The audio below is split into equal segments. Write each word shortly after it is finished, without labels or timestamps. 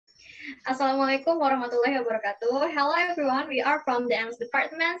Assalamualaikum warahmatullahi wabarakatuh. Hello everyone, we are from the MS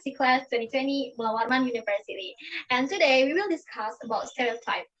Department, C Class 2020, Mulawarman University. And today we will discuss about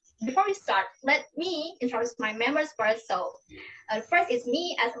stereotype. Before we start, let me introduce my members first. The first is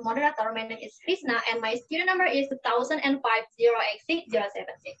me as a moderator. My name is Risna, and my student number is 2005-086-076.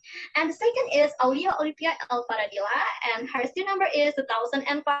 And the second is Aulia Olivia Paradila, and her student number is 2005-086-078.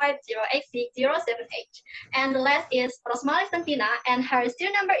 And the last is Rosmala Listantina, and her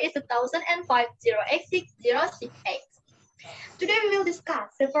student number is 2005-086-068. Today we will discuss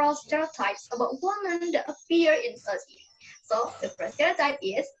several stereotypes about women that appear in society. So the first stereotype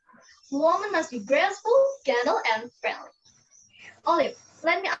is woman must be graceful, gentle, and friendly. Olive,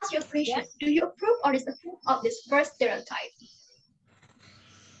 let me ask you a question. Do you approve or disapprove of this first stereotype?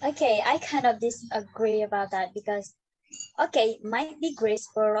 Okay, I kind of disagree about that because, okay, might be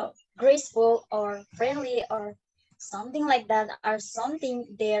graceful or friendly or something like that are something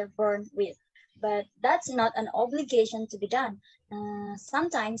they're born with, but that's not an obligation to be done.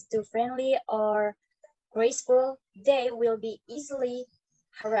 Sometimes too friendly or graceful, they will be easily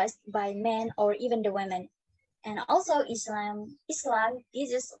harassed by men or even the women. And also Islam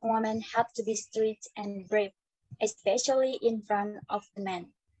teaches women have to be strict and brave, especially in front of the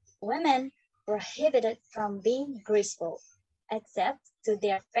men. Women prohibited from being graceful, except to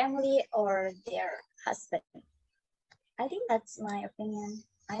their family or their husband. I think that's my opinion.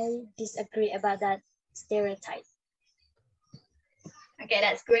 I disagree about that stereotype. Okay,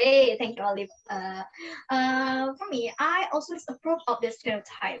 that's great. Thank you, Olive. For me, I also disapprove of this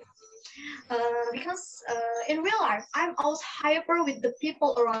stereotype. Because in real life, I'm always hyper with the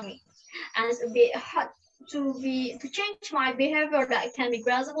people around me, and it's a bit hard to change my behavior that can be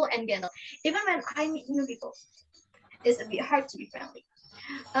graceful and gentle, even when I meet new people. It's a bit hard to be friendly.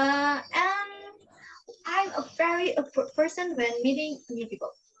 And I'm a very awkward person when meeting new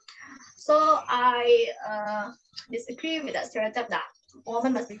people. So I disagree with that stereotype that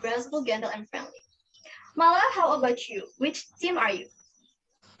women must be graceful, gentle, and friendly. Mala, how about you? Which team are you?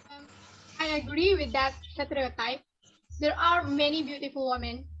 I agree with that stereotype. There are many beautiful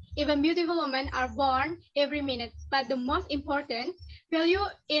women. Even beautiful women are born every minute, but the most important value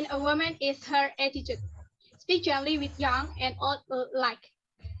in a woman is her attitude. Speak gently with young and old alike.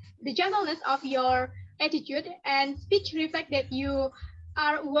 The gentleness of your attitude and speech reflect that you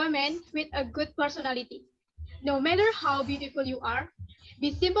are a woman with a good personality. No matter how beautiful you are,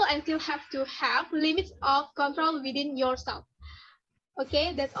 be simple and still have to have limits of control within yourself.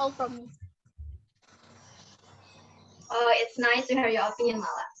 Okay, that's all from me. Oh, it's nice to hear your opinion,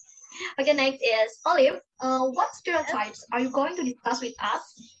 Mala. Okay, next is Olive. What stereotypes are you going to discuss with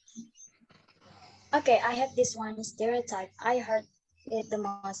us? Okay, I have this one stereotype. I heard it the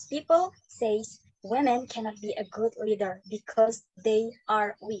most. People says women cannot be a good leader because they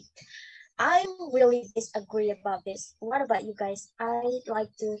are weak. I really disagree about this. What about you guys? I'd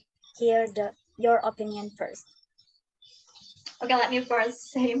like to hear your opinion first. Okay, let me first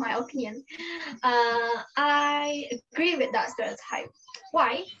say my opinion. I agree with that stereotype.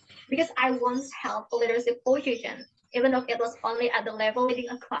 Why? Because I once held a leadership position, even though it was only at the level leading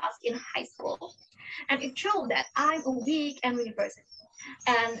a class in high school. And it showed that I'm a weak and weak person.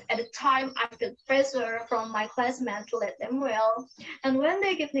 And at the time, I felt pressure from my classmates to let them well. And when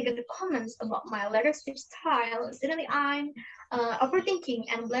they give negative comments about my leadership style, suddenly I'm overthinking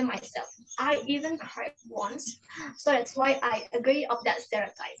and blame myself. I even cried once. So that's why I agree of that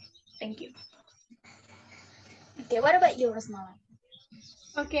stereotype. Thank you. Okay, what about you, Rosmala?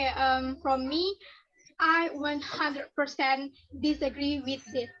 Okay, from me, I 100% disagree with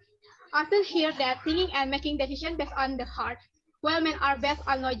this. I often hear that thinking and making decisions based on the heart, while men are based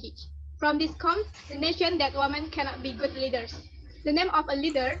on logic. From this comes the notion that women cannot be good leaders. The name of a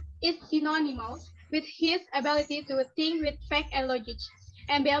leader is synonymous with his ability to think with fact and logic,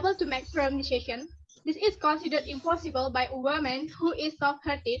 and be able to make firm decisions. This is considered impossible by a woman who is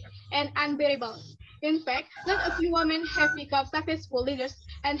soft-hearted and unbearable. In fact, not a few women have become successful leaders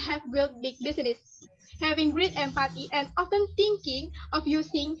and have built big businesses. Having great empathy and often thinking of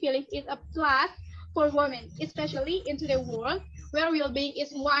using feelings is a plus for women, especially in today's world where well-being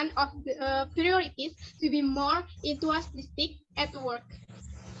is one of the priorities to be more enthusiastic at work.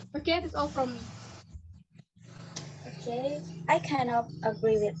 Okay, that's all from me. Okay, I kind of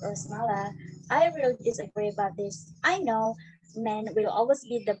agree with Rosmala. I really disagree about this. I know men will always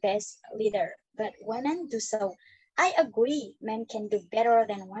be the best leader, but women do so. I agree men can do better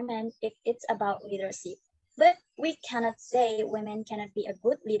than women if it's about leadership. But we cannot say women cannot be a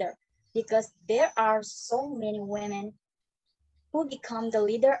good leader because there are so many women who become the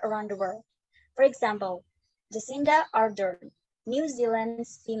leader around the world. For example, Jacinda Ardern, New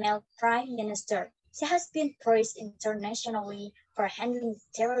Zealand's female Prime Minister. She has been praised internationally for handling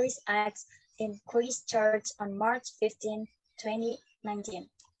terrorist acts in Christchurch on March 15, 2019.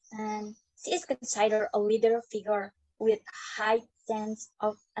 And she is considered a leader figure with high sense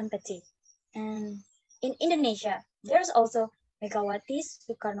of empathy. And in Indonesia, there's also Megawati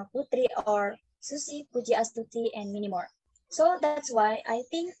Soekarno Putri or Susi Pujiastuti and many more. So that's why I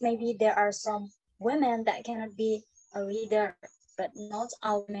think maybe there are some women that cannot be a leader, but not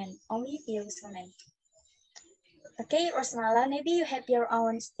all women, only few women. Okay, Rosmala, maybe you have your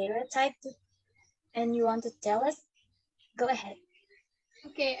own stereotype and you want to tell us? Go ahead.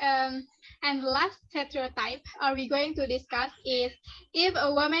 Okay, and the last stereotype are we going to discuss is if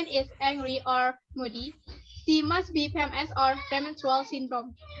a woman is angry or moody, she must be PMS or premenstrual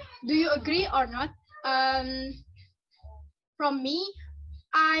syndrome. Do you agree or not? Um, from me,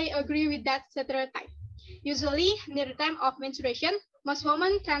 I agree with that stereotype. Usually, near the time of menstruation, most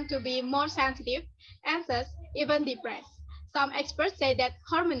women tend to be more sensitive, anxious, even depressed. Some experts say that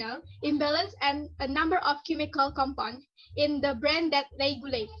hormonal imbalance and a number of chemical compounds in the brain that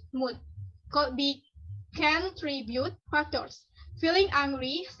regulate mood could be contribute factors. Feeling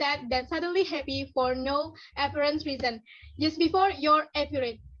angry, sad, then suddenly happy for no apparent reason, just before your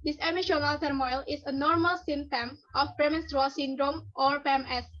period. This emotional turmoil is a normal symptom of premenstrual syndrome or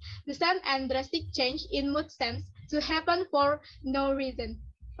PMS. The sudden and drastic change in mood seems to happen for no reason.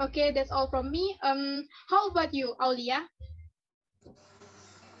 Okay, that's all from me. How about you, Aulia?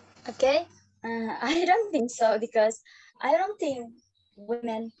 Okay, I don't think so because I don't think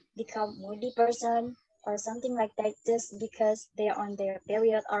women become moody person or something like that just because they're on their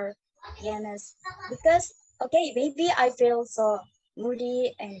period or PMS. Because okay, maybe I feel so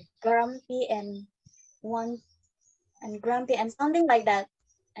moody and grumpy and want and grumpy and something like that.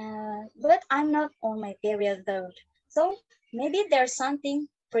 But I'm not on my period though. So maybe there's something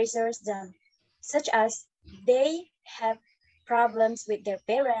pressures them, such as they have problems with their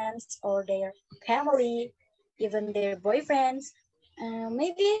parents or their family, even their boyfriends.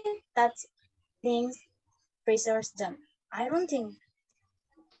 Maybe that's things pressures them. I don't think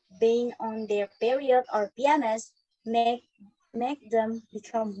being on their period or PMS make them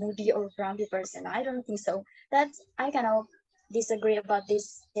become moody or grumpy person. I don't think so. That's I kind of disagree about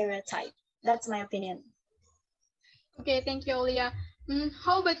this stereotype. That's my opinion. Okay, thank you, Aulia.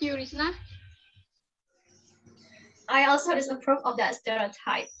 How about you, Risna? I also disapprove of that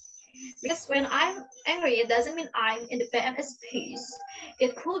stereotype. Because when I'm angry, it doesn't mean I'm in the PMS phase.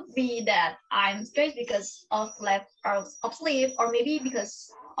 It could be that I'm stressed because of lack of sleep, or maybe because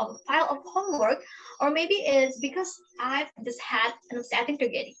of a pile of homework, or maybe it's because I've just had an upsetting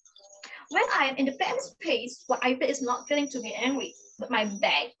tragedy. When I'm in the PMS phase, what I feel is not feeling to be angry, but my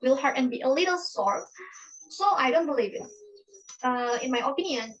back will hurt and be a little sore. So I don't believe it. In my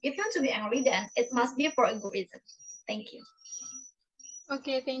opinion, if you want to be angry, then it must be for a good reason. Thank you.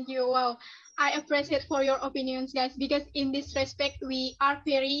 Okay, thank you. Wow, I appreciate for your opinions, guys, because in this respect, we are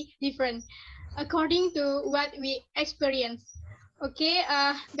very different according to what we experience. Okay,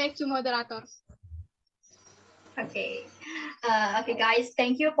 back to moderator. Okay. Okay, guys,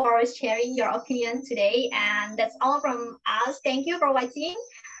 thank you for sharing your opinion today. And that's all from us. Thank you for watching.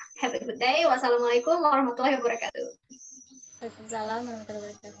 Have a good day. Wassalamualaikum warahmatullahi wabarakatuh. Waalaikumsalam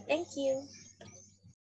warahmatullahi wabarakatuh. Thank you.